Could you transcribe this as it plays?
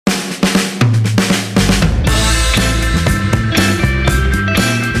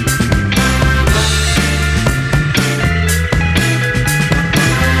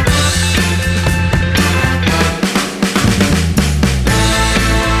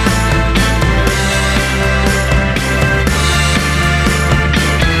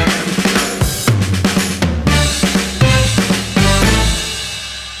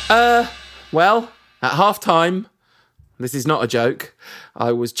Well, at half-time, this is not a joke,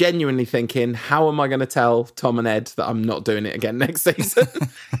 I was genuinely thinking, how am I going to tell Tom and Ed that I'm not doing it again next season?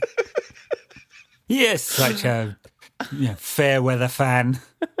 Yes, such a fair weather fan.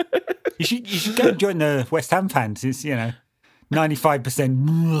 You should go and join the West Ham fans. It's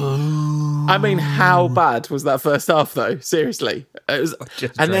 95%. I mean, how bad was that first half, though? Seriously, it was,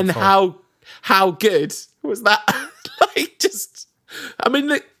 and then how good was that?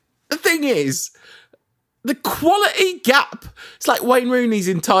 The thing is, the quality gap. It's like Wayne Rooney's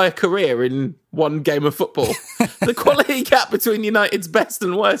entire career in one game of football. The quality gap between United's best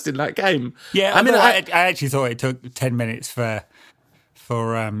and worst in that game. Yeah, I actually thought it took 10 minutes for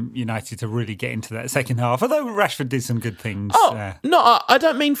United to really get into that second half. Although Rashford did some good things. No, I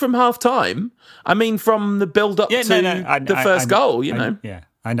don't mean from half time. I mean from the build up to the first goal. Yeah,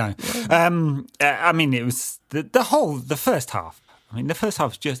 I know. I mean, it was the first half. I mean, the first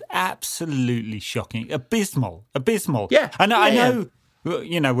half was just absolutely shocking, abysmal. Yeah, and I know.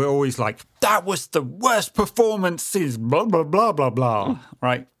 We're always like, that was the worst performance since blah blah blah blah blah,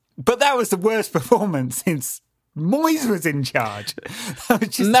 right? But that was the worst performance since Moyes was in charge.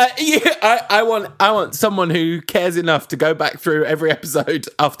 I want someone who cares enough to go back through every episode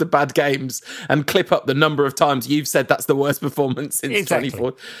after bad games and clip up the number of times you've said that's the worst performance since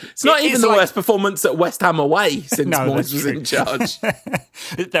 24. It's not even the worst performance at West Ham away since Moyes was in charge.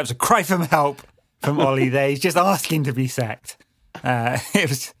 That was a cry for help from Ollie there. He's just asking to be sacked. It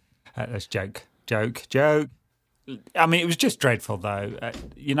was that's joke. I mean, it was just dreadful though.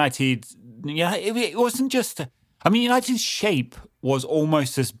 United, it wasn't just. United's shape was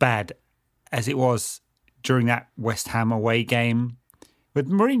almost as bad as it was during that West Ham away game with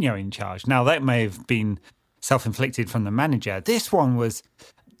Mourinho in charge. Now, that may have been self-inflicted from the manager. This one was...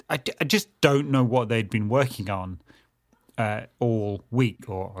 I just don't know what they'd been working on all week,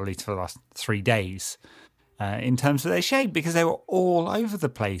 or at least for the last 3 days, in terms of their shape, because they were all over the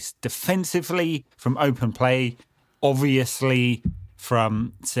place. Defensively, from open play, obviously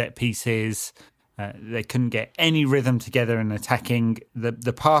from set pieces... they couldn't get any rhythm together in attacking.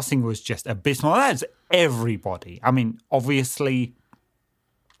 The passing was just abysmal. That's everybody. I mean, obviously,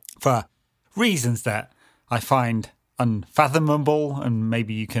 for reasons that I find unfathomable, and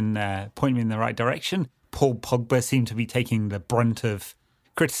maybe you can point me in the right direction, Paul Pogba seemed to be taking the brunt of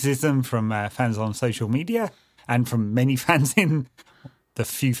criticism from fans on social media and from many fans in the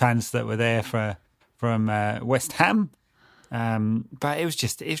few fans that were there from West Ham. But it was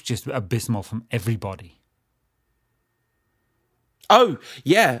just abysmal from everybody. Oh,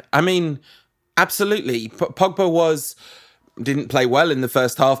 yeah. I mean, absolutely. Pogba didn't play well in the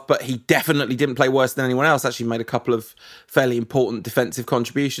first half, but he definitely didn't play worse than anyone else. Actually made a couple of fairly important defensive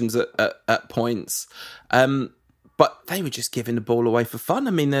contributions at points. But they were just giving the ball away for fun.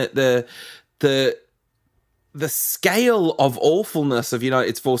 I mean, the scale of awfulness of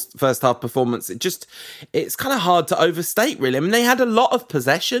United's first half performance, it's kind of hard to overstate, really. I mean, they had a lot of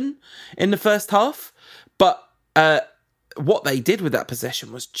possession in the first half, but what they did with that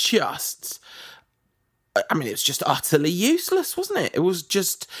possession was just... I mean, it's just utterly useless, wasn't it? It was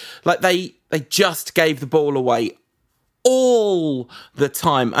just like they just gave the ball away all the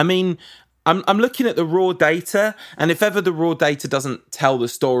time. I mean... I'm looking at the raw data, and if ever the raw data doesn't tell the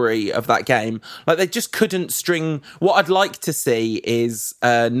story of that game, like they just couldn't string. What I'd like to see is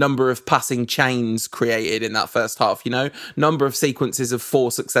a number of passing chains created in that first half. Number of sequences of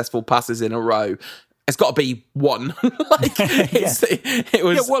 4 successful passes in a row. It's got to be one. It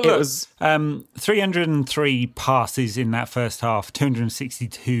was 303 passes in that first half,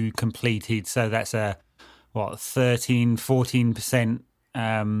 262 completed. So that's 14%.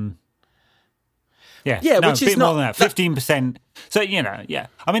 Which is more than that, 15%. So, I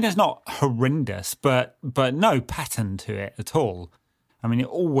mean, it's not horrendous, but no pattern to it at all. I mean, it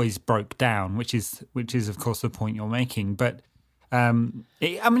always broke down, which is of course the point you're making. But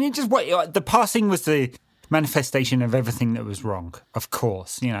the passing was the manifestation of everything that was wrong. Of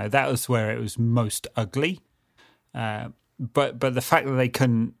course, that was where it was most ugly. But the fact that they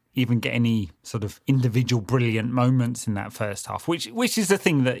couldn't even get any sort of individual brilliant moments in that first half, which is the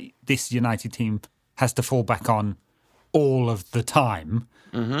thing that this United team has to fall back on all of the time,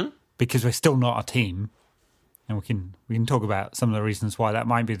 because we're still not a team, and we can talk about some of the reasons why that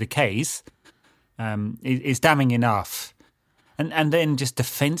might be the case. Is damning enough, and then just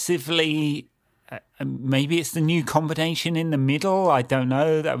defensively, maybe it's the new combination in the middle. I don't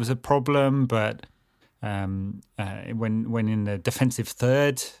know. That was a problem, but when in the defensive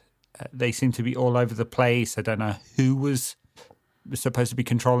third, they seem to be all over the place. I don't know who was supposed to be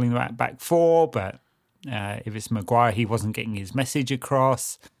controlling the back four, but if it's Maguire, he wasn't getting his message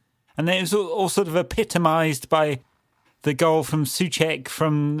across. And then it was all sort of epitomised by the goal from Souček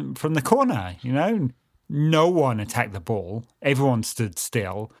from the corner, you know. No one attacked the ball. Everyone stood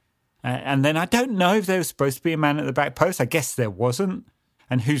still. And then I don't know if there was supposed to be a man at the back post. I guess there wasn't.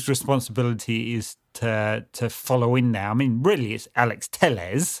 And whose responsibility is to follow in now? I mean, really, it's Alex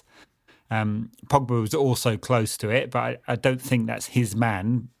Telles. Pogba was also close to it, but I don't think that's his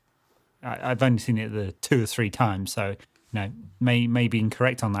man. I've only seen it 2 or 3 times, so may be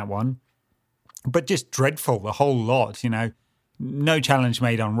incorrect on that one. But just dreadful, the whole lot. No challenge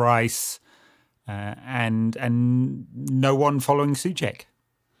made on Rice, and no one following Souček.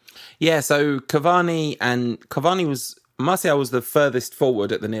 Yeah, so Martial was the furthest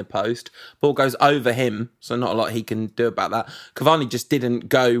forward at the near post. Ball goes over him, so not a lot he can do about that. Cavani just didn't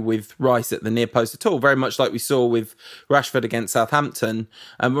go with Rice at the near post at all, very much like we saw with Rashford against Southampton.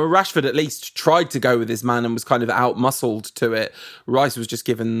 Where Rashford at least tried to go with his man and was kind of out-muscled to it. Rice was just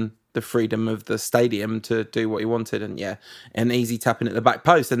given the freedom of the stadium to do what he wanted, and an easy tapping at the back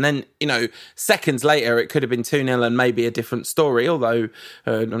post. And then, seconds later, it could have been 2-0 and maybe a different story, although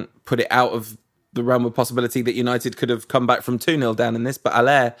don't put it out of the realm of possibility that United could have come back from 2-0 down in this, but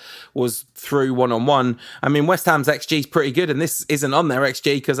Haller was through 1-on-1. I mean, West Ham's XG is pretty good, and this isn't on their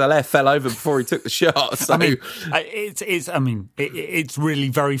XG because Haller fell over before he took the shot. So it's really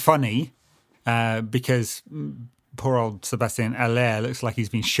very funny because poor old Sebastian Haller looks like he's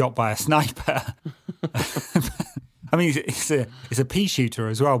been shot by a sniper. I mean, it's a pea shooter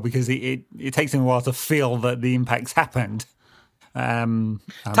as well because it takes him a while to feel that the impact's happened.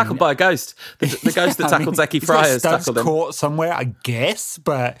 Tackled by a ghost. The ghost that tackled Zeki Friars tackled him. Caught somewhere, I guess,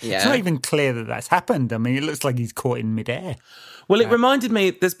 but it's not even clear that that's happened. I mean, it looks like he's caught in midair. Well, it reminded me,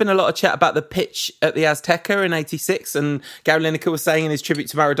 there's been a lot of chat about the pitch at the Azteca in '86, and Gary Lineker was saying in his tribute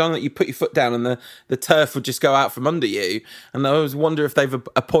to Maradona that you put your foot down and the turf would just go out from under you. And I always wonder if they've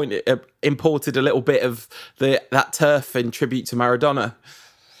imported a little bit of that turf in tribute to Maradona.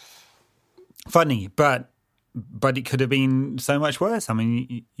 Funny, but it could have been so much worse. I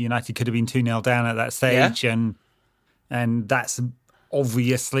mean, United could have been 2-0 down at that stage, and that's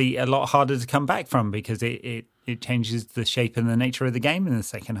obviously a lot harder to come back from because it changes the shape and the nature of the game in the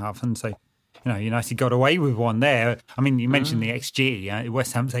second half. And so, United got away with one there. I mean, you mentioned the XG.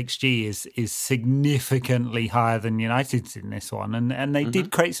 West Ham's XG is significantly higher than United's in this one, and they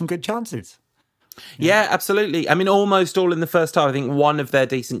did create some good chances. Yeah, absolutely. I mean, almost all in the first half. I think one of their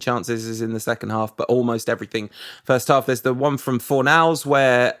decent chances is in the second half, but almost everything first half. There's the one from Fornals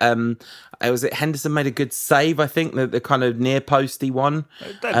where Henderson made a good save, I think, the kind of near posty one.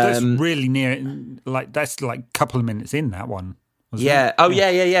 That's really near, that's like a couple of minutes in, that one. Yeah. It? Oh,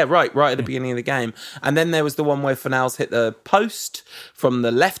 yeah. Right at the beginning of the game. And then there was the one where Fornals hit the post from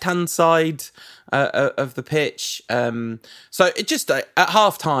the left-hand side of the pitch. So it just, at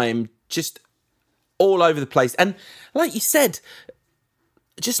half-time, just all over the place. And like you said,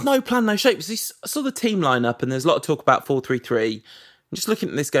 just no plan, no shape. So I saw the team line up and there's a lot of talk about 4-3-3. I'm just looking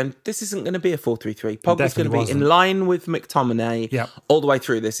at this going, this isn't going to be a 4-3-3. Pogba's going to be in line with McTominay all the way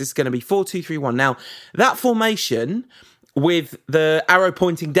through this. This is going to be 4-2-3-1. Now, that formation with the arrow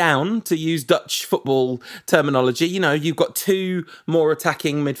pointing down, to use Dutch football terminology, you've got 2 more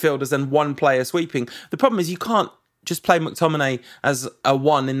attacking midfielders and 1 player sweeping. The problem is you can't just play McTominay as a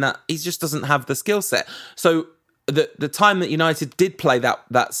 1 in that he just doesn't have the skill set. So the time that United did play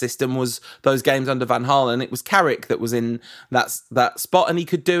that system was those games under Van Gaal, and it was Carrick that was in that spot, and he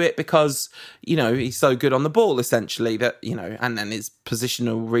could do it because he's so good on the ball essentially that and then his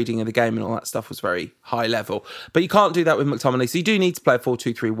positional reading of the game and all that stuff was very high level. But you can't do that with McTominay, so you do need to play a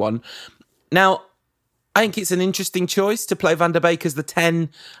 4-2-3-1. Now, I think it's an interesting choice to play Van der Beek as the 10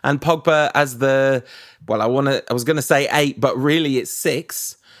 and Pogba as the, I was going to say 8, but really it's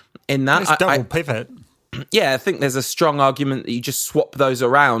 6 in that. It's double pivot. Yeah, I think there's a strong argument that you just swap those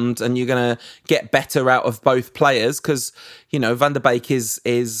around and you're going to get better out of both players because, Van der Beek is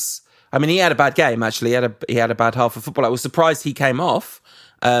I mean, he had a bad game, actually. He had a bad half of football. I was surprised he came off,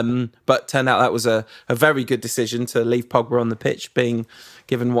 but turned out that was a very good decision to leave Pogba on the pitch, being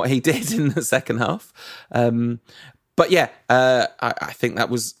given what he did in the second half. But yeah, I think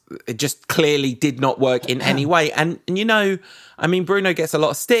it just clearly did not work in any way. And I mean, Bruno gets a lot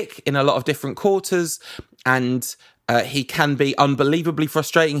of stick in a lot of different quarters, and he can be unbelievably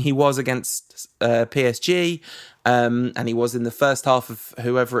frustrating. He was against PSG, and he was in the first half of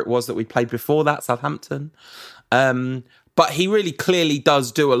whoever it was that we played before that, Southampton. But he really clearly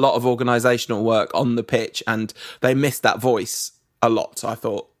does do a lot of organisational work on the pitch, and they missed that voice a lot, I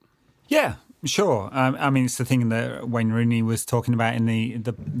thought. Yeah, sure. I mean, it's the thing that Wayne Rooney was talking about in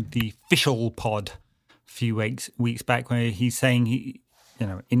the official pod a few weeks back, where he's saying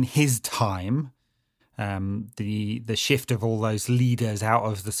in his time, the shift of all those leaders out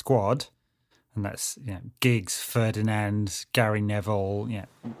of the squad, and that's Giggs, Ferdinand, Gary Neville,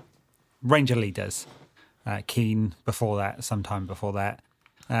 Ranger leaders, Keane before that, sometime before that,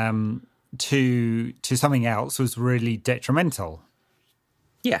 to something else was really detrimental.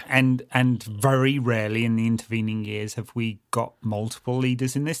 Yeah. And very rarely in the intervening years have we got multiple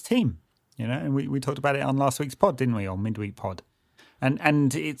leaders in this team. And we talked about it on last week's pod, didn't we, or midweek pod?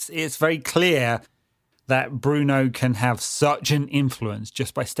 And it's very clear that Bruno can have such an influence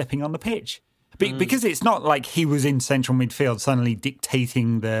just by stepping on the pitch. Because it's not like he was in central midfield suddenly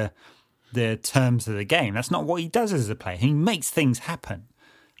dictating the terms of the game. That's not what he does as a player. He makes things happen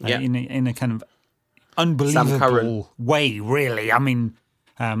in a kind of unbelievable way, really. I mean,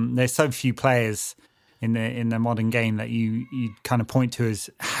 there's so few players in the modern game that you kind of point to as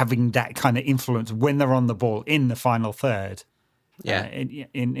having that kind of influence when they're on the ball in the final third. Yeah.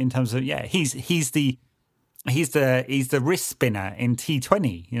 In terms of he's the wrist spinner in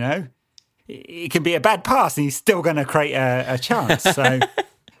T20. It can be a bad pass and he's still going to create a chance. So,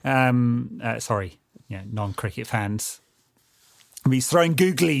 non-cricket fans. He's throwing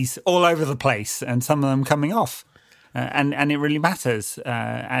googlies all over the place and some of them coming off. And it really matters.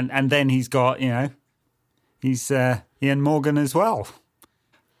 And then he's got, he's Ian Morgan as well.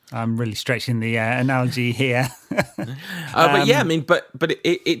 I'm really stretching the analogy here. But yeah, I mean, but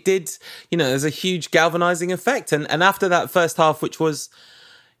it did, there's a huge galvanizing effect. And after that first half, which was,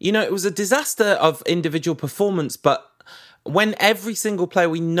 it was a disaster of individual performance, but when every single player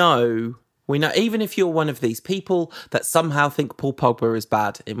we know, even if you're one of these people that somehow think Paul Pogba is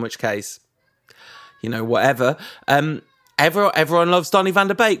bad, in which case, whatever. Everyone loves Donny van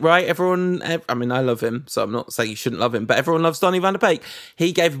der Beek, right? I love him, so I'm not saying you shouldn't love him, but everyone loves Donny van der Beek.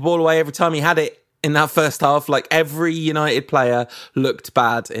 He gave the ball away every time he had it in that first half. Like, every United player looked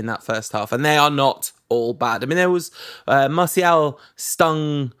bad in that first half, and they are not all bad. I mean, there was Martial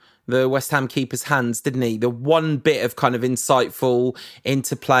stung the West Ham keeper's hands, didn't he? The one bit of kind of insightful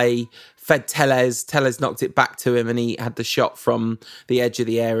interplay fed Tellez knocked it back to him, and he had the shot from the edge of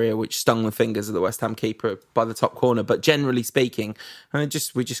the area, which stung the fingers of the West Ham keeper by the top corner. But generally speaking, we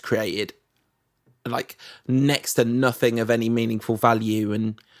just created like next to nothing of any meaningful value,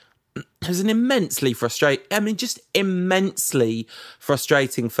 and it was an immensely frustrating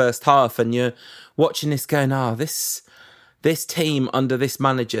first half. And you're watching this going, this team under this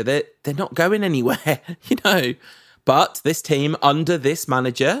manager, they're not going anywhere, But this team under this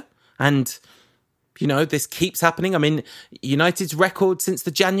manager, and, this keeps happening. I mean, United's record since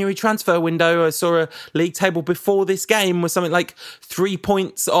the January transfer window, I saw a league table before this game, was something like 3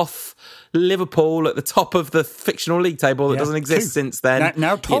 points off Liverpool at the top of the fictional league table that doesn't exist since then.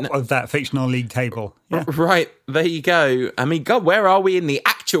 Now top of that fictional league table. Yeah. Right, there you go. I mean, God, where are we in the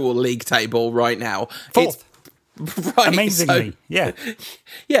actual league table right now? Fourth. Right, amazingly, yeah.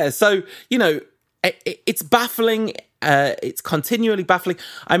 So it's baffling. It's continually baffling.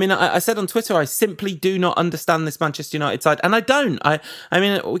 I mean, I said on Twitter, I simply do not understand this Manchester United side, and I don't. I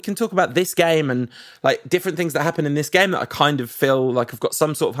mean, we can talk about this game and like different things that happen in this game that I kind of feel like I've got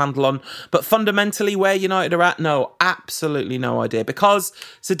some sort of handle on, but fundamentally where United are at, no, absolutely no idea, because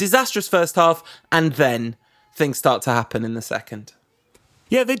it's a disastrous first half, and then things start to happen in the second.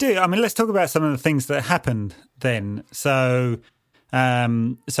 Yeah, they do. I mean, let's talk about some of the things that happened then. So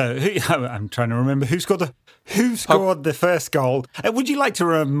I'm trying to remember who scored the first goal. Would you like to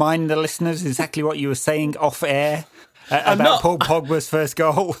remind the listeners exactly what you were saying off air about Paul Pogba's first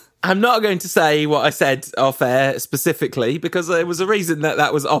goal? I'm not going to say what I said off air specifically, because there was a reason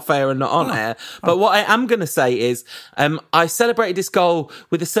that was off air and not on air. But what I am going to say is I celebrated this goal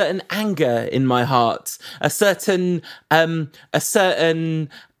with a certain anger in my heart, a certain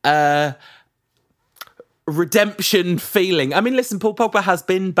redemption feeling. I mean, listen, Paul Pogba has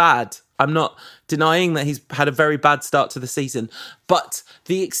been bad. I'm not denying that he's had a very bad start to the season, but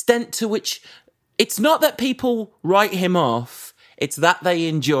the extent to which it's not that people write him off, it's that they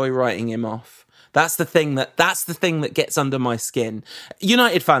enjoy writing him off. That's the thing that gets under my skin.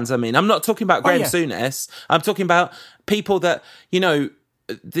 United fans, I mean, I'm not talking about Graham Souness. I'm talking about people that,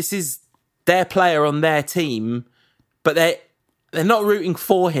 this is their player on their team, but they're not rooting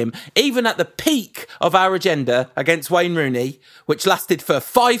for him. Even at the peak of our agenda against Wayne Rooney, which lasted for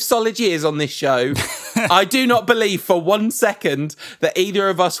 5 solid years on this show, I do not believe for 1 second that either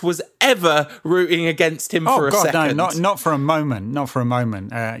of us was ever rooting against him for a second. No, not for a moment. Not for a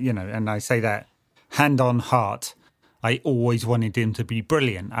moment. And I say that hand on heart. I always wanted him to be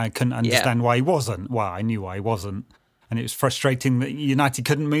brilliant. I couldn't understand why he wasn't. Well, I knew why he wasn't. And it was frustrating that United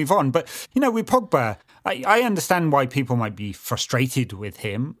couldn't move on. But, with Pogba, I understand why people might be frustrated with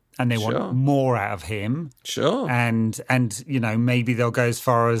him and they want more out of him. Sure. And maybe they'll go as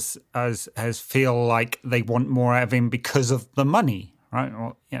far as feel like they want more out of him because of the money, right?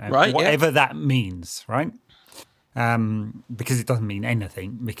 Or, whatever that means, right? Because it doesn't mean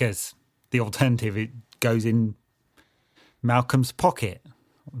anything, because the alternative, it goes in Malcolm's pocket.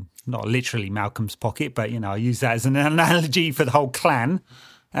 Not literally Malcolm's pocket, but, I use that as an analogy for the whole clan.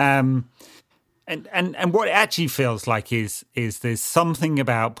 And what it actually feels like is there's something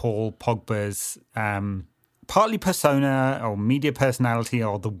about Paul Pogba's partly persona or media personality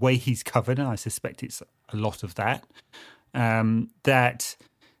or the way he's covered, and I suspect it's a lot of that, that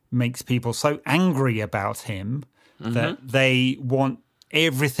makes people so angry about him that they want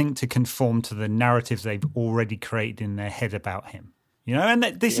everything to conform to the narrative they've already created in their head about him. And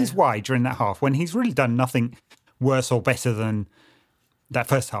this is why during that half, when he's really done nothing worse or better than that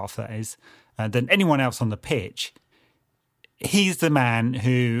first half, that is, than anyone else on the pitch, he's the man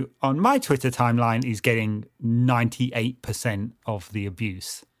who, on my Twitter timeline, is getting 98% of the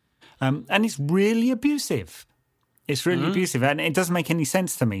abuse. And it's really abusive. It's really abusive. And it doesn't make any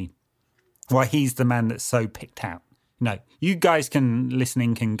sense to me why he's the man that's so picked out. No, you guys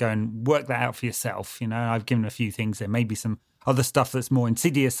listening can go and work that out for yourself. I've given a few things. There may be some other stuff that's more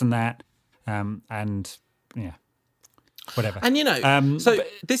insidious than that. Whatever. And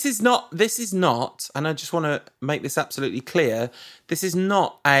this is not, and I just want to make this absolutely clear, this is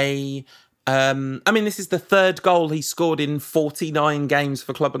not this is the third goal he scored in 49 games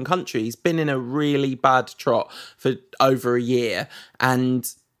for club and country. He's been in a really bad trot for over a year. And,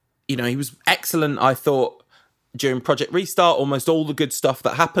 he was excellent, I thought, during Project Restart. Almost all the good stuff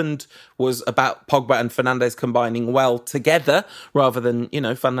that happened was about Pogba and Fernandes combining well together rather than,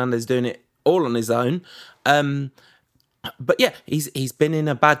 Fernandes doing it all on his own. But yeah, he's been in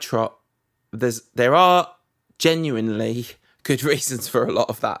a bad trot. There are genuinely good reasons for a lot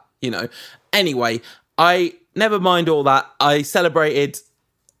of that, Anyway, I never mind all that. I celebrated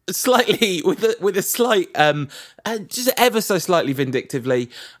slightly with a slight, just ever so slightly vindictively,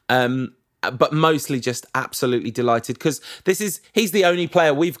 but mostly just absolutely delighted because he's the only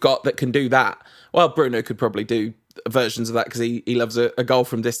player we've got that can do that. Well, Bruno could probably do versions of that because he loves a goal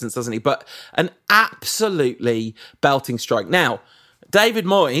from distance, doesn't he? But an absolutely belting strike. Now, David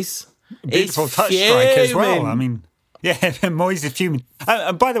Moyes, beautiful touch strike as well. I mean, yeah, Moyes is fuming.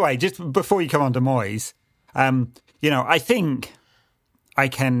 And by the way, just before you come on to Moyes, I think I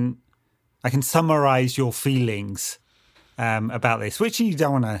can summarise your feelings about this, which you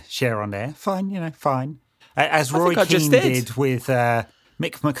don't want to share on there. Fine, fine. As Roy Keane did with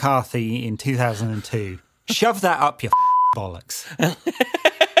Mick McCarthy in 2002. Shove that up your bollocks.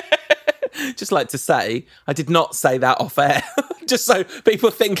 Just like to say, I did not say that off air. Just so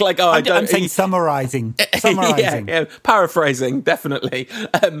people think like, I'm saying summarising. Yeah, paraphrasing, definitely.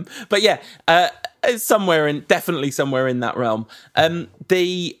 But yeah, definitely somewhere in that realm.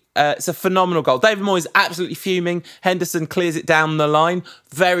 It's a phenomenal goal. David Moyes absolutely fuming. Henderson clears it down the line.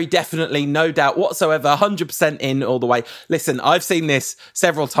 Very definitely, no doubt whatsoever, 100% in all the way. Listen, I've seen this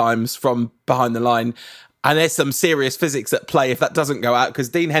several times from behind the line, and there's some serious physics at play if that doesn't go out, because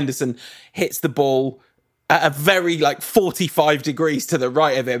Dean Henderson hits the ball at a very 45 degrees to the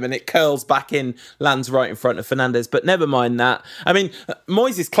right of him, and it curls back in, lands right in front of Fernandes. But never mind that. I mean,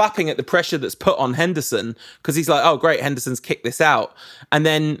 Moyes is clapping at the pressure that's put on Henderson because he's like, oh, great, Henderson's kicked this out. And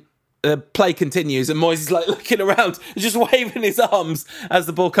then the play continues and Moyes is looking around, just waving his arms as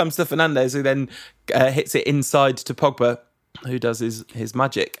the ball comes to Fernandes, who then hits it inside to Pogba, who does his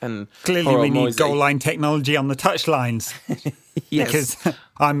magic. And clearly we need goal line technology on the touchlines. Yes. Because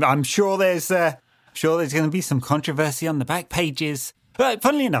I'm sure there's going to be some controversy on the back pages. But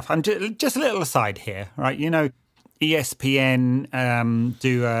funnily enough, I'm just a little aside here, right? ESPN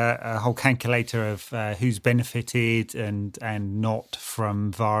do a whole calculator of who's benefited and not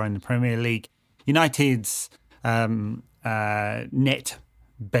from VAR in the Premier League. United's net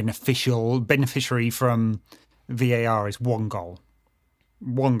beneficiary from VAR is one goal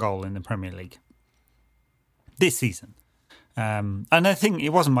in the Premier League this season. And I think it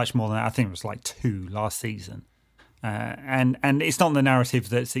wasn't much more than that. I think it was 2 last season. And it's not the narrative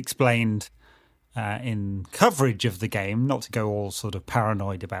that's explained in coverage of the game, not to go all sort of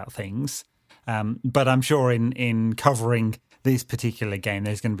paranoid about things. But I'm sure in covering this particular game,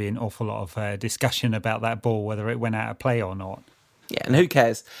 there's going to be an awful lot of discussion about that ball, whether it went out of play or not. Yeah, and who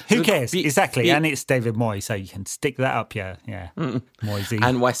cares? Who cares? Exactly. And it's David Moyes, so you can stick that up, Moyesy.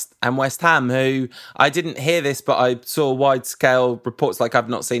 And West Ham, who I didn't hear this, but I saw wide scale reports. Like, I've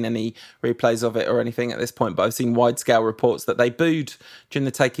not seen any replays of it or anything at this point, but I've seen wide scale reports that they booed during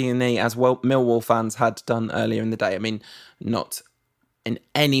the taking a knee, as well Millwall fans had done earlier in the day. I mean, not in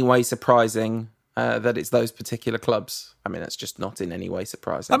any way surprising that it's those particular clubs. I mean, that's just not in any way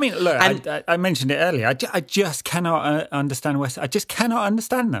surprising. I mean, look, I mentioned it earlier. I just cannot understand West. I just cannot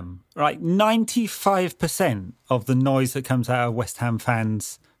understand them. Right, 95% of the noise that comes out of West Ham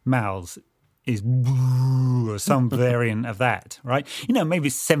fans' mouths is boo or some variant of that. Right, maybe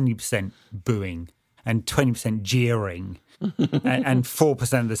it's 70% booing and 20% jeering, and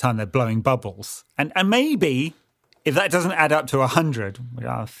 4% of the time they're blowing bubbles. And maybe if that doesn't add up to 100, which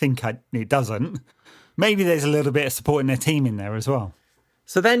I think it doesn't. Maybe there's a little bit of supporting their team in there as well.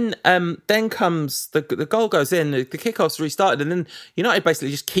 So then comes the goal goes in, the kickoff's restarted, and then United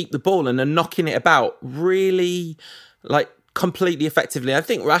basically just keep the ball and are knocking it about really, like, completely effectively. I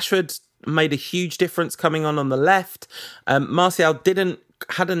think Rashford made a huge difference coming on the left. Martial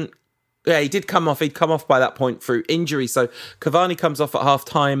he did come off. He'd come off by that point through injury. So Cavani comes off at half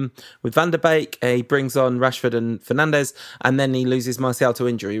time with Van der Beek. He brings on Rashford and Fernandes, and then he loses Martial to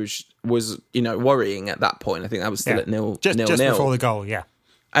injury, which was, worrying at that point. I think that was still at nil. Just before the goal, yeah.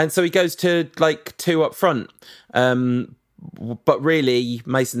 And so he goes to like two up front. But really,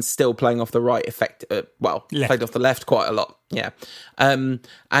 Mason's still playing off the right, played off the left quite a lot. Yeah. And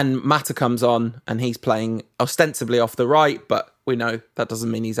Mata comes on and he's playing ostensibly off the right, but we know that doesn't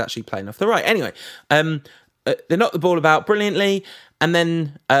mean he's actually playing off the right. Anyway, they knock the ball about brilliantly. And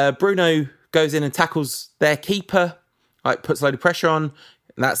then Bruno goes in and tackles their keeper, like puts a load of pressure on.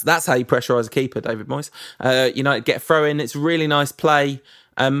 That's how you pressurise a keeper, David Moyes. United get a throw in. It's a really nice play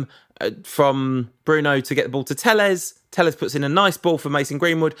from Bruno to get the ball to Telles. Telles puts in a nice ball for Mason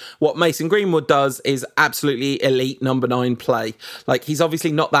Greenwood. What Mason Greenwood does is absolutely elite number 9 play. Like, he's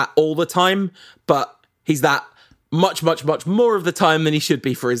obviously not that all the time, but he's that much, much, much more of the time than he should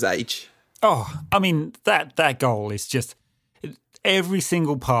be for his age. Oh, I mean, that goal is just... Every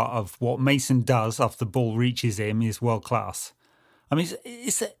single part of what Mason does after the ball reaches him is world class. I mean,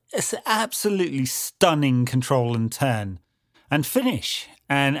 it's absolutely stunning control and turn and finish.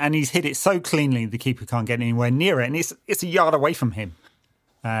 And he's hit it so cleanly the keeper can't get anywhere near it. And it's a yard away from him.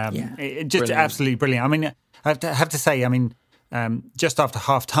 Just brilliant. Absolutely brilliant. I mean, I have to say, just after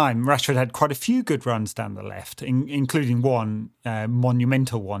half-time, Rashford had quite a few good runs down the left, including one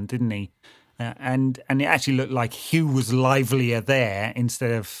monumental one, didn't he? And it actually looked like Hugh was livelier there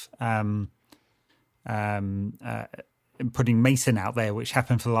instead of putting Mason out there, which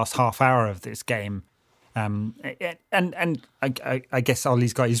happened for the last half hour of this game. And I guess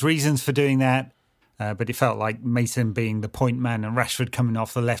Ollie's got his reasons for doing that, but it felt like Mason being the point man and Rashford coming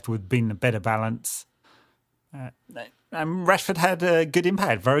off the left would have been a better balance. Rashford had a good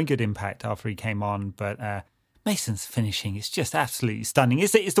impact, very good impact after he came on, but Mason's finishing is just absolutely stunning.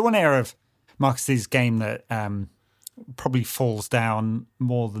 It's the one area of Marcus's game that probably falls down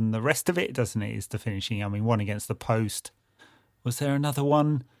more than the rest of it, doesn't it? Is the finishing. I mean, one against the post. Was there another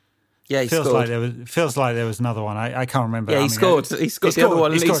one? Yeah, he feels scored. Feels like there was another one. I can't remember. Yeah, he scored. He scored the other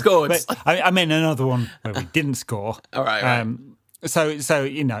one, and he scored. But I meant another one where we didn't score. All right. So it's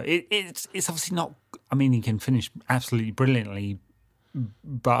obviously not. I mean, he can finish absolutely brilliantly,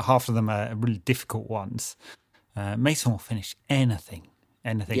 but half of them are really difficult ones. Mason will finish anything.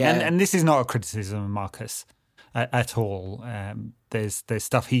 Yeah. And this is not a criticism of Marcus at all. There's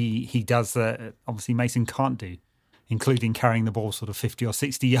stuff he does that obviously Mason can't do, including carrying the ball sort of 50 or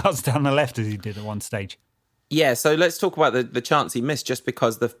 60 yards down the left as he did at one stage. Yeah, so let's talk about the chance he missed just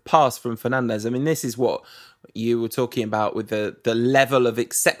because the pass from Fernandes. I mean, this is what you were talking about with the level of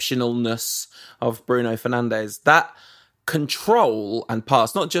exceptionalness of Bruno Fernandes. That control and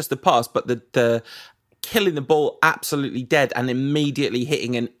pass, not just the pass, but the killing the ball absolutely dead and immediately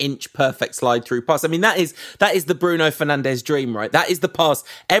hitting an inch perfect slide through pass. I mean, that is the Bruno Fernandes dream, right? That is the pass.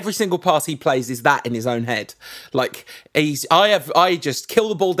 Every single pass he plays is that in his own head. Like, I just kill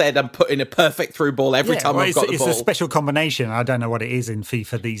the ball dead and put in a perfect through ball every time I've got the ball. It's a special combination. I don't know what it is in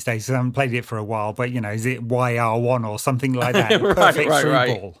FIFA these days. I haven't played it for a while, but is it YR1 or something like that? Perfect through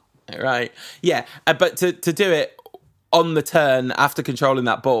ball. Right. Yeah. But to do it on the turn after controlling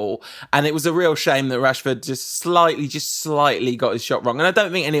that ball, and it was a real shame that Rashford just slightly got his shot wrong, and I don't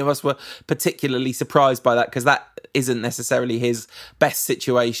think any of us were particularly surprised by that because that isn't necessarily his best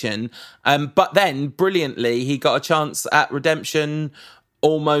situation, but then brilliantly he got a chance at redemption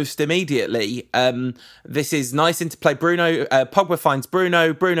almost immediately. This is nice interplay. Pogba finds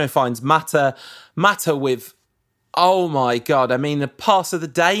Bruno finds Mata with Oh my God. I mean, the pass of the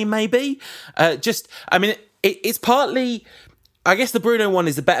day, maybe. It's partly, I guess the Bruno one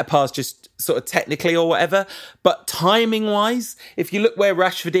is a better pass, just sort of technically or whatever. But timing wise, if you look where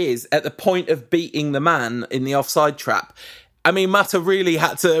Rashford is at the point of beating the man in the offside trap, I mean, Mata really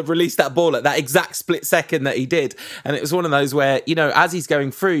had to release that ball at that exact split second that he did. And it was one of those where, you know, as he's going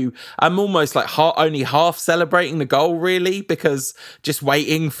through, I'm almost like only half celebrating the goal, really, because just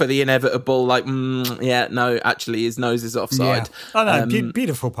waiting for the inevitable, like, actually his nose is offside. Yeah. Oh, no,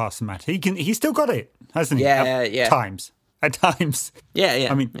 beautiful pass from Mata. He's still got it, hasn't he? Yeah, At times. Yeah.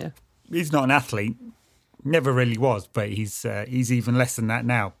 I mean, he's not an athlete. Never really was, but he's even less than that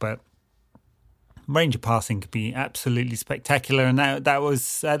now. But range of passing could be absolutely spectacular, and that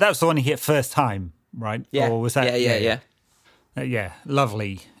was the one he hit first time, right? Yeah, or was that? Yeah.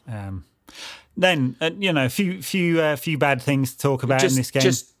 Lovely. Then a few bad things to talk about in this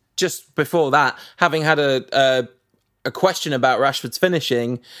game. Just before that, having had a question about Rashford's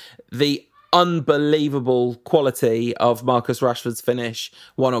finishing, the unbelievable quality of Marcus Rashford's finish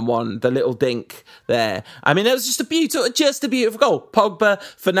 1-on-1, the little dink there. I mean, it was just a beautiful goal. Pogba,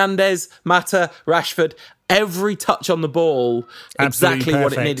 Fernandes, Mata, Rashford, every touch on the ball, exactly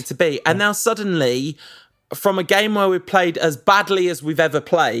what it needed to be. And now suddenly, from a game where we played as badly as we've ever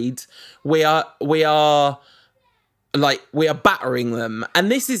played, we are battering them. And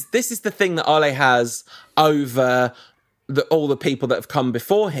this is the thing that Ole has over all the people that have come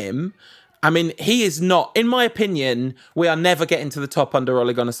before him. I mean, he is not, in my opinion, we are never getting to the top under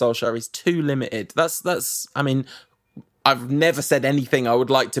Ole Gunnar Solskjaer. He's too limited. That's. I mean, I've never said anything I would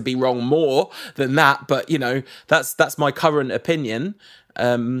like to be wrong more than that, but, you know, that's my current opinion.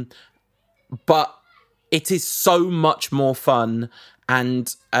 But it is so much more fun,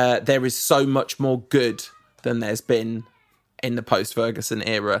 and there is so much more good than there's been in the post-Ferguson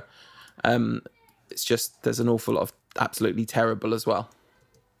era. It's just, there's an awful lot of absolutely terrible as well.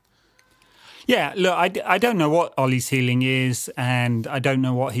 Yeah, look, I don't know what Ollie's ceiling is, and I don't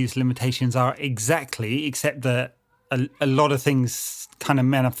know what his limitations are exactly, except that a lot of things kind of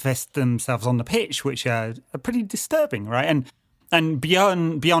manifest themselves on the pitch, which are pretty disturbing, right? And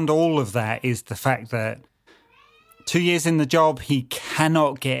beyond all of that is the fact that 2 years in the job, he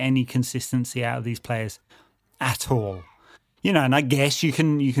cannot get any consistency out of these players at all. You know, and I guess you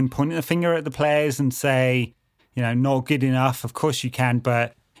can point the finger at the players and say, you know, not good enough. Of course you can,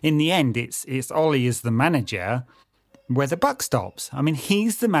 but in the end, it's Ollie as the manager where the buck stops. I mean,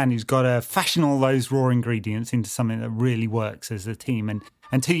 he's the man who's got to fashion all those raw ingredients into something that really works as a team.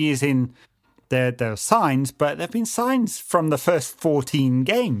 And 2 years in, there are signs, but there have been signs from the first 14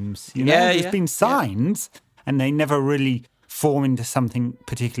 games. You know, there's been signs, and they never really form into something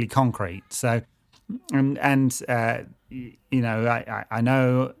particularly concrete. So, you know, I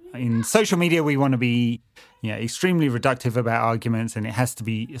know in social media we want to be, you know, extremely reductive about arguments, and it has to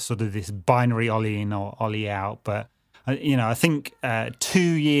be sort of this binary Ollie in or Ollie out. But, you know, I think 2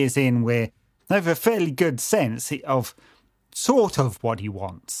 years in, we have a fairly good sense of sort of what he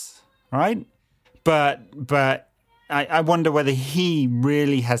wants, right? But I wonder whether he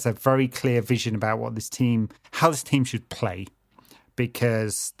really has a very clear vision about how this team should play,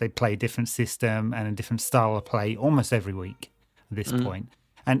 because they play a different system and a different style of play almost every week at this point.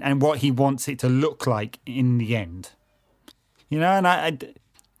 And what he wants it to look like in the end. You know, and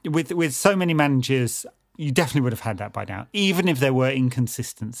with so many managers, you definitely would have had that by now, even if there were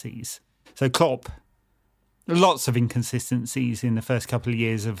inconsistencies. So Klopp, lots of inconsistencies in the first couple of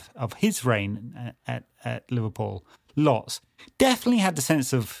years of his reign at Liverpool. Lots. Definitely had the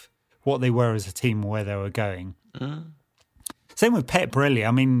sense of what they were as a team, where they were going. Same with Pep, really.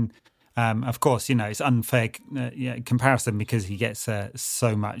 I mean, of course, you know, it's unfair comparison because he gets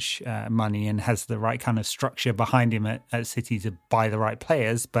so much money and has the right kind of structure behind him at City to buy the right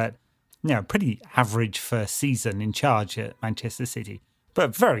players. But, you know, pretty average first season in charge at Manchester City.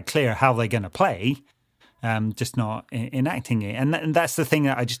 But very clear how they're going to play, just not enacting it. And that's the thing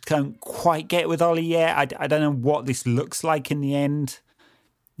that I just don't quite get with Ollie yet. I don't know what this looks like in the end.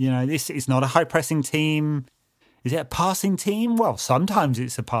 You know, this is not a high-pressing team. Is it a passing team? Well, sometimes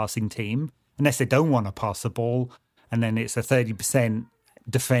it's a passing team, unless they don't want to pass the ball, and then it's a 30%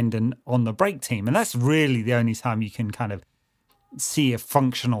 defend and on the break team. And that's really the only time you can kind of see a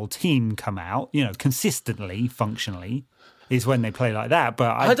functional team come out, you know, consistently, functionally, is when they play like that.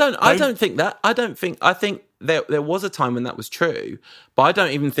 But I don't think that. I think there was a time when that was true, but I don't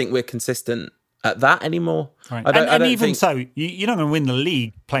even think we're consistent at that anymore. Right. So, you're not going to win the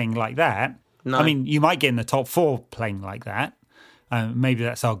league playing like that. No. I mean, you might get in the top four playing like that. Maybe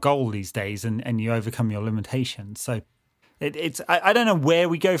that's our goal these days, and you overcome your limitations. So I don't know where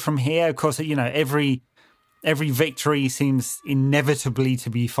we go from here. Of course, you know, every every victory seems inevitably to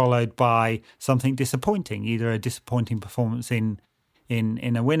be followed by something disappointing, either a disappointing performance in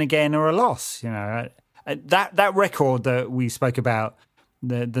a win again or a loss. That record that we spoke about,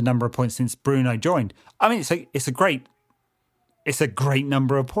 the number of points since Bruno joined. I mean, it's a great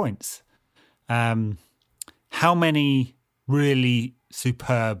number of points. How many really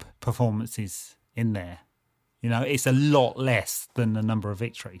superb performances in there? It's a lot less than the number of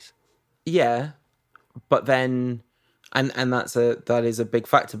victories. Yeah, but then, and that is a big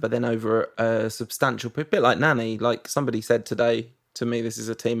factor. But then over a substantial, a bit like Nani, like somebody said today to me, this is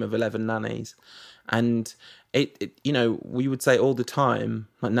a team of 11 nannies, and it we would say all the time,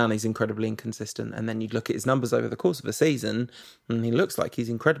 like, Nani's incredibly inconsistent, and then you'd look at his numbers over the course of a season, and he looks like he's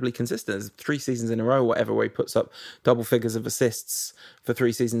incredibly consistent. There's 3 seasons in a row, whatever, where he puts up double figures of assists for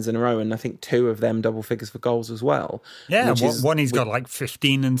 3 seasons in a row, and I think 2 of them double figures for goals as well. Yeah, one he's got like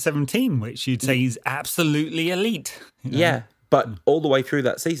 15 and 17, which you'd say he's absolutely elite. Yeah. But all the way through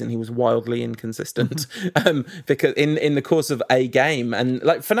that season, he was wildly inconsistent because in the course of a game, and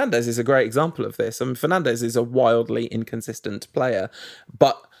like Fernandes is a great example of this. I mean, Fernandes is a wildly inconsistent player,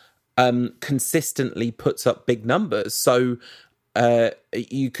 but consistently puts up big numbers. So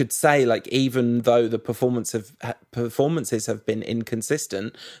you could say, like, even though the performances have been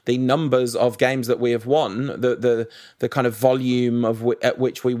inconsistent, the numbers of games that we have won, the kind of volume at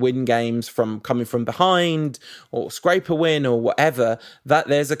which we win games from coming from behind or scrape a win or whatever, that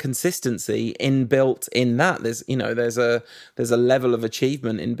there's a consistency inbuilt in that. There's a level of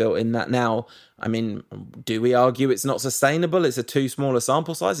achievement inbuilt in that. Now, I mean, do we argue it's not sustainable? It's a too small a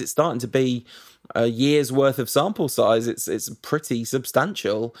sample size. It's starting to be a year's worth of sample size. It's pretty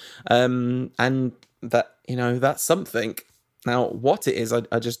substantial, and that that's something. Now, what it is, I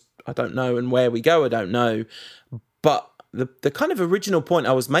don't know, and where we go, I don't know. But the kind of original point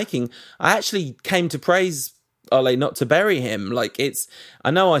I was making, I actually came to praise Ole, not to bury him. Like,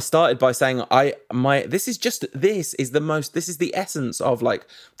 I know I started by saying this is the essence of, like,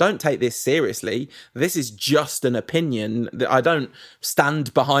 don't take this seriously. This is just an opinion. I don't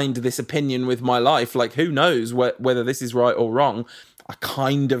stand behind this opinion with my life. Like, who knows whether this is right or wrong. I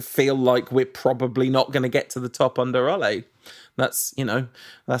kind of feel like we're probably not going to get to the top under Ole. That's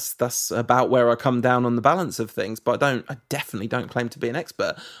about where I come down on the balance of things, but I definitely don't claim to be an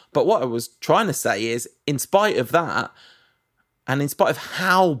expert. But what I was trying to say is, in spite of that, and in spite of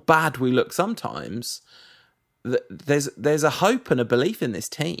how bad we look sometimes, there's a hope and a belief in this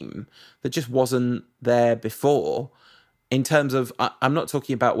team that just wasn't there before. In terms of, I'm not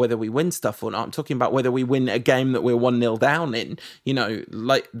talking about whether we win stuff or not. I'm talking about whether we win a game that we're 1-0 down in.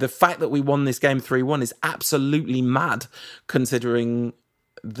 Like, the fact that we won this game 3-1 is absolutely mad, considering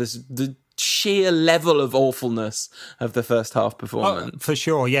the sheer level of awfulness of the first half performance. Oh, for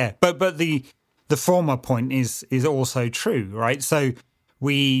sure, yeah. But the former point is also true, right? So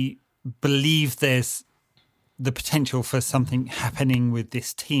we believe there's the potential for something happening with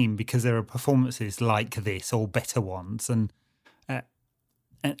this team because there are performances like this or better ones, and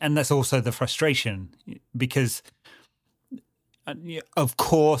that's also the frustration, because of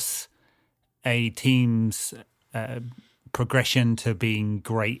course a team's progression to being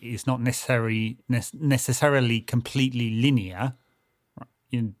great is not necessarily completely linear.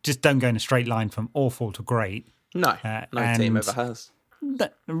 You just don't go in a straight line from awful to great. No team ever has.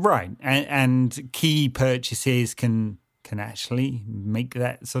 Right, and key purchases can actually make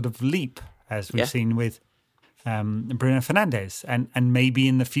that sort of leap, as we've seen with Bruno Fernandes, and maybe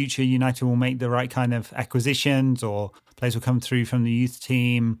in the future United will make the right kind of acquisitions, or players will come through from the youth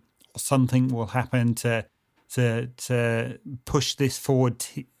team, or something will happen to push this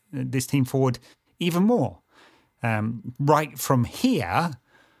team forward even more. Right from here,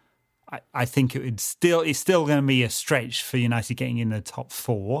 I think it's still going to be a stretch for United getting in the top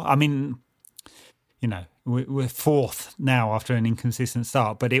 4. I mean, we're 4th now after an inconsistent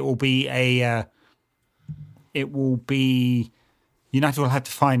start, but it will be United will have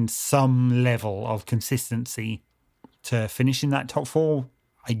to find some level of consistency to finish in that top 4,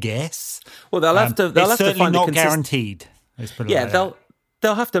 I guess. Well, they'll have to. They'll have to find not guaranteed. They'll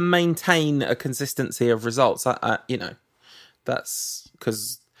have to maintain a consistency of results. That's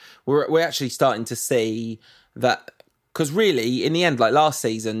because we're actually starting to see that, because really, in the end, like last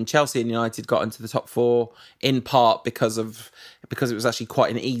season, Chelsea and United got into the top 4 in part because it was actually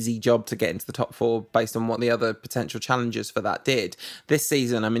quite an easy job to get into the top 4 based on what the other potential challengers for that did. This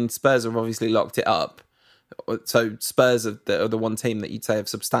season, I mean, Spurs have obviously locked it up. So Spurs are the one team that you'd say have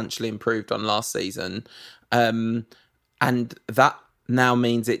substantially improved on last season, and that now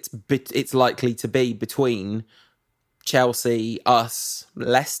means it's likely to be between Chelsea, us,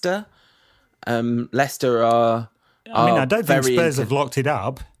 Leicester, Leicester are. I mean, I don't think very Spurs have locked it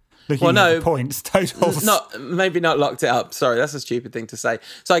up. Looking at the points totals. Maybe not locked it up. Sorry, that's a stupid thing to say.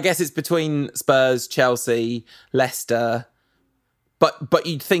 So I guess it's between Spurs, Chelsea, Leicester. But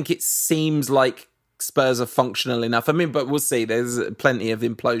you'd think it seems like Spurs are functional enough. I mean, but we'll see. There's plenty of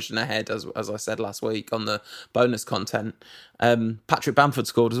implosion ahead, as I said last week on the bonus content. Patrick Bamford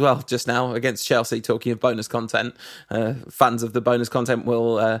scored as well just now against Chelsea. Talking of bonus content, fans of the bonus content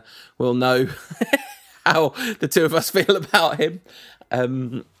will know how the two of us feel about him.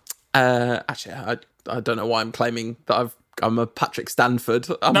 Actually, I don't know why I'm claiming that I'm a Patrick Stanford.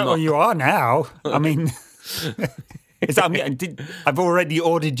 Well, you are now. I mean. I've already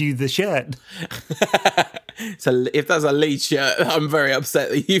ordered you the shirt. So if that's a Leeds shirt, I'm very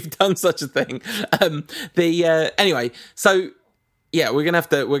upset that you've done such a thing. Anyway, so yeah, we're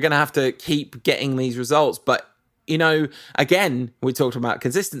gonna have to keep getting these results, but. You know, again, we talked about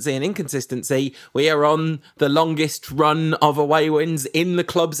consistency and inconsistency. We are on the longest run of away wins in the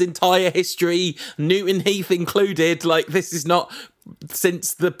club's entire history, Newton Heath included. Like, this is not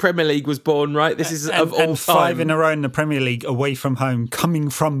since the Premier League was born, right? This is of all time. 5 in a row in the Premier League away from home, coming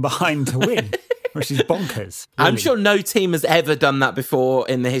from behind to win, which is bonkers. Really. I'm sure no team has ever done that before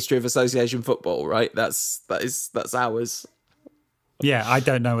in the history of association football, right? That's ours. Yeah, I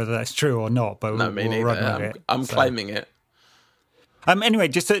don't know whether that's true or not, but we'll run with it. I'm claiming it. Anyway,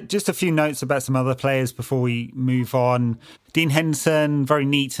 just a few notes about some other players before we move on. Dean Henderson, very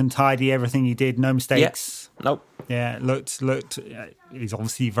neat and tidy, everything he did, no mistakes. Yeah. Nope. Yeah, looked. He's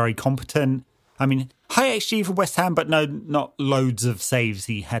obviously very competent. I mean, high XG for West Ham, but not loads of saves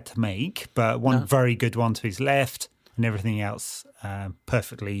he had to make, but one very good one to his left, and everything else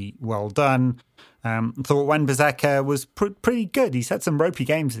perfectly well done. Thought Wan-Bissaka was pretty good. He's had some ropey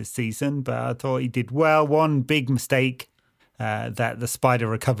games this season, but I thought he did well. One big mistake that the Spider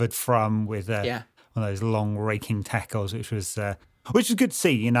recovered from with one of those long raking tackles, which was good to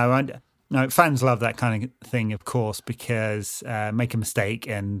see. You know, fans love that kind of thing, of course, because make a mistake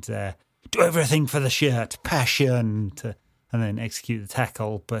and do everything for the shirt, passion, and then execute the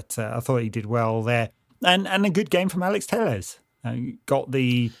tackle. But I thought he did well there, and a good game from Alex Telles. Got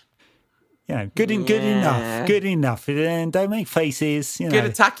the. Good enough. And don't make faces. Good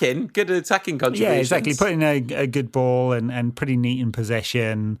attacking contributions. Yeah, exactly. Putting a good ball and pretty neat in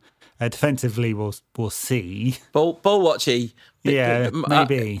possession. Defensively, we'll see. Ball watchy. Yeah,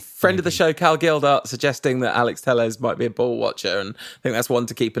 maybe. Friend of the show, Cal Gildart, suggesting that Alex Telles might be a ball watcher, and I think that's one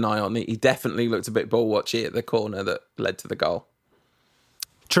to keep an eye on. He definitely looked a bit ball watchy at the corner that led to the goal.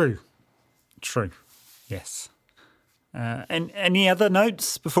 True. Yes. And any other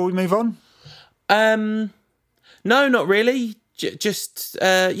notes before we move on? No, not really.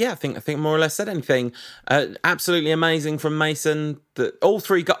 I think more or less said anything. Absolutely amazing from Mason. That all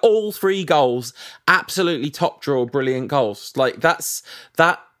three goals, absolutely top draw, brilliant goals. Like that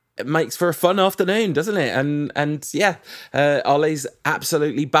makes for a fun afternoon, doesn't it? And Ollie's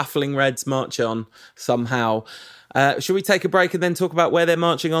absolutely baffling Reds march on somehow. Should we take a break and then talk about where they're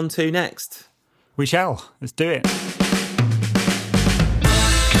marching on to next? We shall. Let's do it.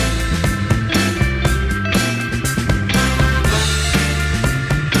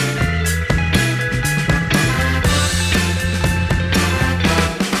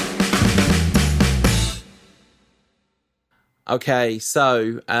 Okay,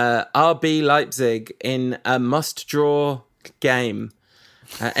 so RB Leipzig in a must-draw game.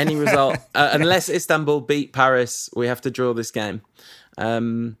 Any result, unless Istanbul beat Paris, we have to draw this game.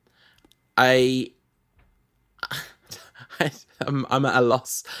 I'm at a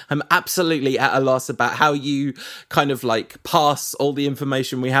loss. I'm absolutely at a loss about how you kind of like pass all the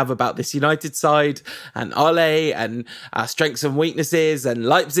information we have about this United side and Ole and our strengths and weaknesses and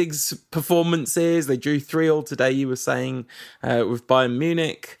Leipzig's performances. They drew 3-3 today, you were saying, with Bayern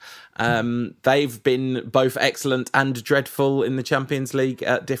Munich. They've been both excellent and dreadful in the Champions League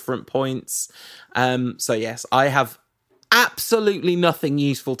at different points. So yes, I have absolutely nothing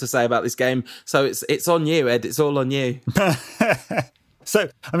useful to say about this game. So it's on you, Ed. It's all on you. So,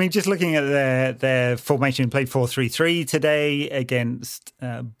 I mean, just looking at their formation, played 4-3-3 today against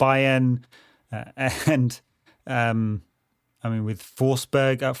Bayern. With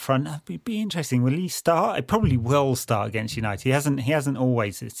Forsberg up front, it'd be interesting. Will he start? He probably will start against United. He hasn't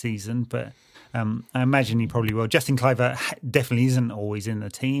always this season, but I imagine he probably will. Justin Kluivert definitely isn't always in the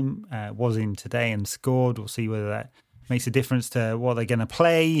team. Was in today and scored. We'll see whether that makes a difference to what they're going to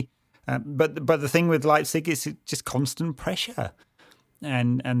play. But the thing with Leipzig is just constant pressure.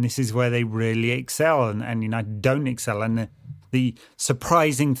 And this is where they really excel and United don't excel. And the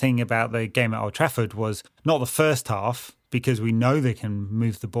surprising thing about the game at Old Trafford was not the first half, because we know they can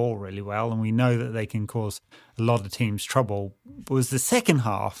move the ball really well and we know that they can cause a lot of teams trouble, was the second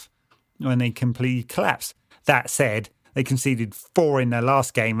half when they completely collapsed. That said, they conceded 4 in their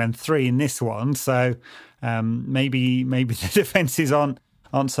last game and 3 in this one, so maybe the defences aren't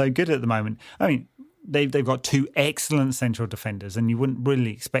so good at the moment. I mean, they've got 2 excellent central defenders, and you wouldn't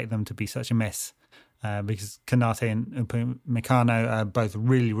really expect them to be such a mess because Konate and Upamecano are both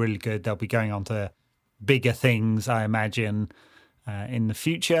really, really good. They'll be going on to bigger things, I imagine, in the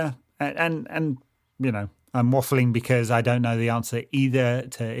future. And you know, I'm waffling because I don't know the answer either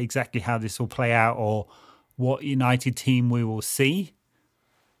to exactly how this will play out or what United team we will see.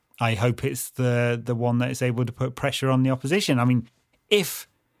 I hope it's the one that is able to put pressure on the opposition. I mean, if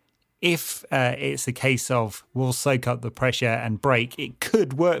it's a case of we'll soak up the pressure and break, it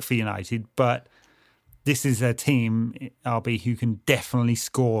could work for United, but this is a team, RB, who can definitely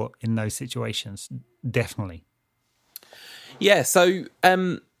score in those situations. Definitely. Yeah, so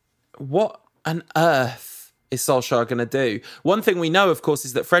what on earth is Solskjaer going to do? One thing we know, of course,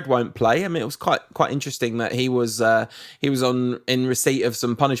 is that Fred won't play. I mean, it was quite interesting that he was in receipt of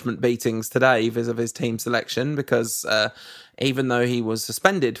some punishment beatings today because of his team selection, because even though he was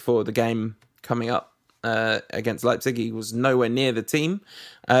suspended for the game coming up against Leipzig, he was nowhere near the team.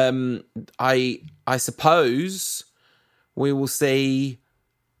 I suppose we will see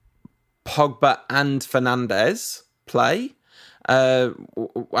Pogba and Fernandes play. I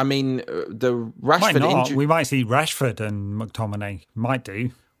mean, the Rashford injury. We might see Rashford and McTominay. Might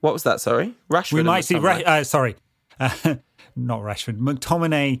do. What was that? Sorry, Rashford. We might see. Not Rashford.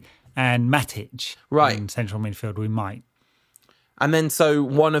 McTominay and Matic. Right. In central midfield, we might. And then so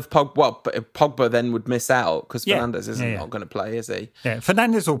one of Pogba then would miss out because Fernandes isn't not going to play, is he? Yeah,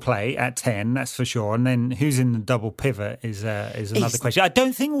 Fernandes will play at 10, that's for sure. And then who's in the double pivot is another question. I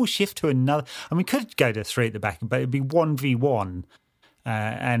don't think we'll shift to another. I mean, we could go to 3 at the back, but it'd be 1v1.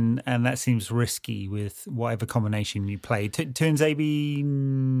 And that seems risky with whatever combination you play.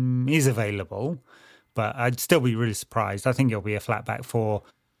 Tuanzebe is available, but I'd still be really surprised. I think it'll be a flat back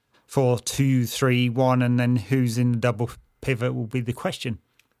 4-2-3-1, and then who's in the double pivot will be the question.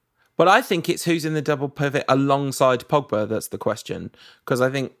 Well, I think it's who's in the double pivot alongside Pogba that's the question, because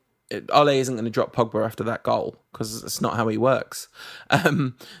I think Ole isn't going to drop Pogba after that goal because it's not how he works.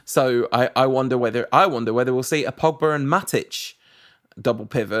 So I wonder whether we'll see a Pogba and Matic double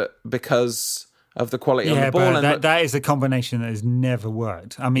pivot because of the quality on the ball. But that is a combination that has never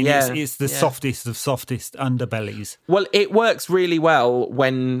worked. I mean, it's the softest of softest underbellies. Well, it works really well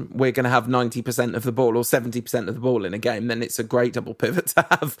when we're going to have 90% of the ball or 70% of the ball in a game. Then it's a great double pivot to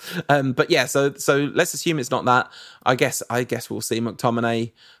have. But yeah, so let's assume it's not that. I guess we'll see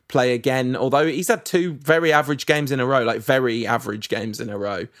McTominay play again, although he's had 2 very average games in a row, like very average games in a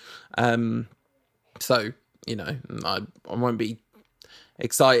row. So, you know, I won't be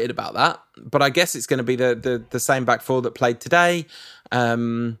excited about that, but I guess it's going to be the same back 4 that played today,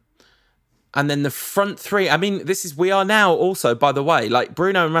 and then the front 3. I mean, we are now also, by the way, like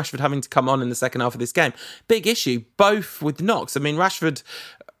Bruno and Rashford having to come on in the second half of this game, big issue, both with knocks. I mean, Rashford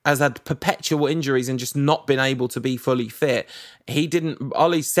has had perpetual injuries and just not been able to be fully fit.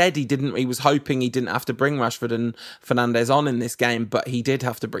 Ollie said he was hoping he didn't have to bring Rashford and Fernandes on in this game, but he did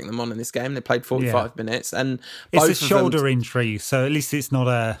have to bring them on in this game. They played 45 minutes, and it's a shoulder injury, so at least it's not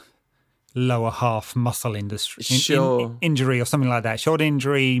a lower half muscle injury or something like that. Shoulder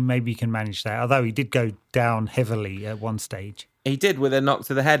injury, maybe you can manage that, although he did go down heavily at one stage. He did, with a knock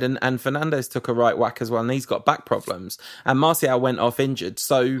to the head, and Fernandes took a right whack as well, and he's got back problems. And Martial went off injured,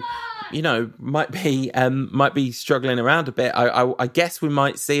 so you know might be struggling around a bit. I guess we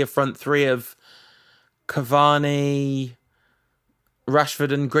might see a front 3 of Cavani,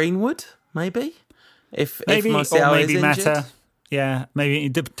 Rashford, and Greenwood, maybe if Martial is injured. Mata. Yeah, maybe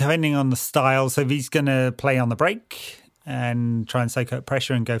depending on the style. So if he's going to play on the break and try and soak up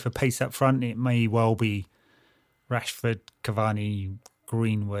pressure and go for pace up front, it may well be Rashford, Cavani,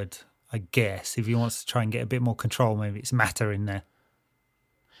 Greenwood, I guess. If he wants to try and get a bit more control, maybe it's Mata in there.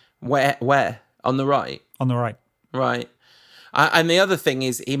 Where? On the right? On the right. Right. And the other thing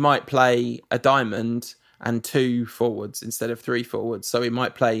is he might play a diamond and 2 forwards instead of 3 forwards. So he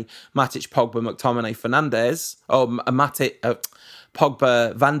might play Matic, Pogba, McTominay, Fernandes, or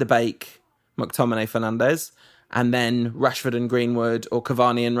Pogba, Van de Beek, McTominay, Fernandes, and then Rashford and Greenwood, or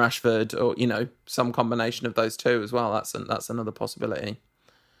Cavani and Rashford, or, you know, some combination of those 2 as well. That's another possibility.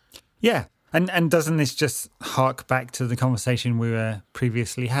 Yeah. And doesn't this just hark back to the conversation we were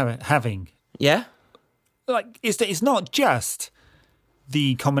previously having? Yeah. Like, it's not just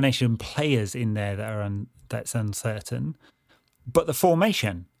the combination of players in there that's uncertain, but the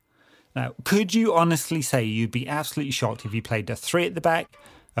formation. Now, could you honestly say you'd be absolutely shocked if you played a 3 at the back,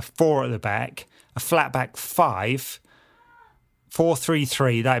 a 4 at the back, a flat back 5,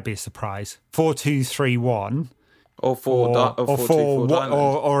 4-3-3, that'd be a surprise, 4-2-3-1, or 4-2-4 diamond,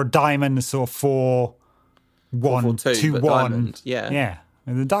 or a diamond, so 4-1-2-1. Yeah,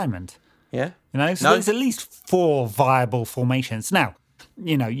 with a diamond. Yeah, So there's at least 4 viable formations. Now,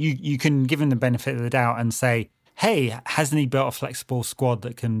 you can give him the benefit of the doubt and say, hey, hasn't he built a flexible squad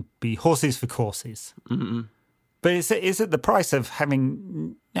that can be horses for courses? Mm-mm. But is it the price of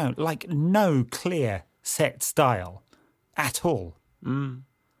having no clear set style at all? Mm.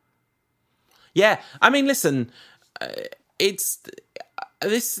 Yeah, I mean, listen, it's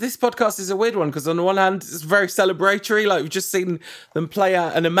this podcast is a weird one because on the one hand it's very celebratory, like we've just seen them play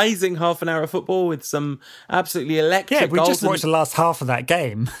out an amazing half an hour of football with some absolutely electric we goals. Just watched the last half of that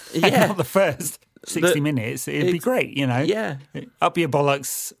game, yeah, not the first 60 minutes. It'd be great, Yeah, up your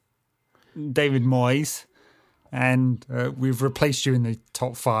bollocks, David Moyes, and we've replaced you in the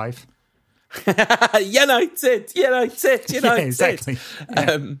top 5. United. Yeah, exactly.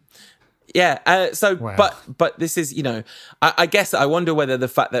 But this is, I guess I wonder whether the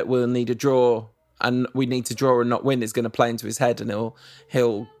fact that we'll need a draw and we need to draw and not win is going to play into his head, and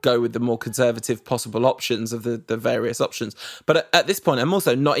he'll go with the more conservative possible options of the various options. But at this point, I'm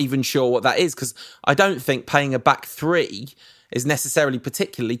also not even sure what that is, because I don't think playing a back 3 is necessarily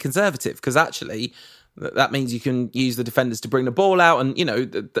particularly conservative, because actually that means you can use the defenders to bring the ball out, and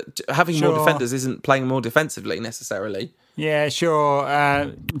having more defenders isn't playing more defensively necessarily. Yeah, sure.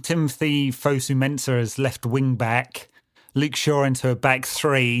 Timothy Fosu-Mensah as left wing back, Luke Shaw into a back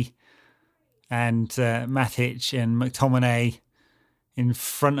 3, and Matic and McTominay in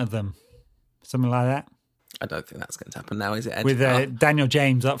front of them. Something like that. I don't think that's going to happen now, is it, Ed? With Daniel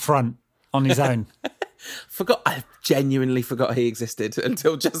James up front on his own. I genuinely forgot he existed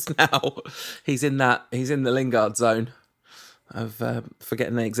until just now. He's in the Lingard zone of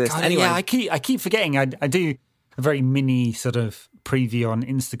forgetting they exist. God, anyway, yeah, I keep forgetting. I do a very mini sort of preview on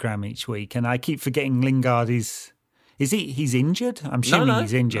Instagram each week, and I keep forgetting Lingard he's injured? I'm assuming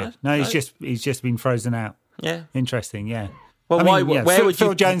he's injured. No, he's just been frozen out. Yeah, interesting. Yeah. Well,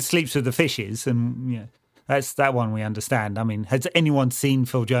 Phil Jones sleeps with the fishes, and that's that one we understand. I mean, has anyone seen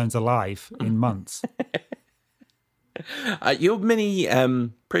Phil Jones alive in months? Your mini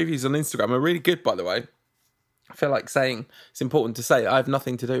previews on Instagram are really good, by the way. I feel like saying it's important to say I have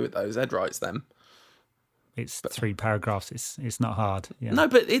nothing to do with those. Ed writes them. It's 3 paragraphs. It's not hard. Yeah. No,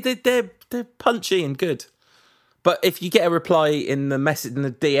 but they're punchy and good. But if you get a reply in the message in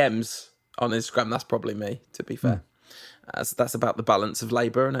the DMs on Instagram, that's probably me. To be fair, that's about the balance of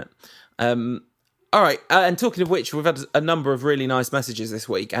labour, isn't it? All right. And talking of which, we've had a number of really nice messages this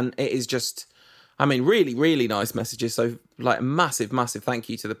week, and it is just, really, really nice messages. So, a massive, massive thank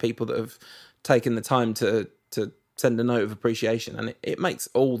you to the people that have taken the time to send a note of appreciation, and it makes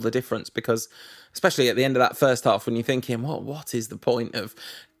all the difference, because especially at the end of that first half, when you're thinking, what is the point of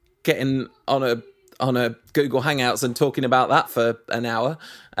getting on a Google Hangouts and talking about that for an hour?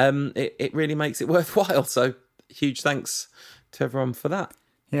 It really makes it worthwhile. So huge thanks to everyone for that.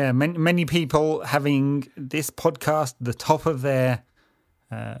 Yeah, many people having this podcast the top of their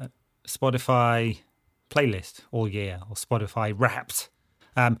Spotify playlist all year, or Spotify Wrapped.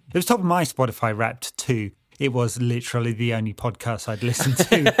 It was top of my Spotify Wrapped too. It was literally the only podcast I'd listened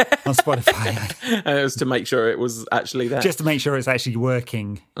to on Spotify. It was to make sure it was actually there. Just to make sure it's actually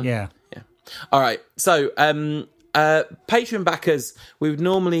working. Yeah. All right. So, Patreon backers, we would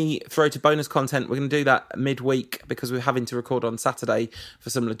normally throw to bonus content. We're going to do that midweek because we're having to record on Saturday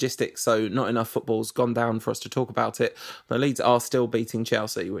for some logistics. So not enough football's gone down for us to talk about it. The Leeds are still beating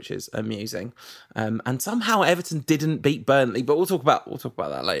Chelsea, which is amusing. And somehow Everton didn't beat Burnley, but we'll talk about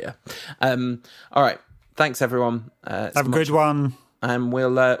that later. All right. Thanks, everyone. Have a good one. And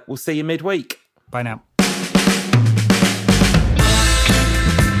we'll see you midweek. Bye now.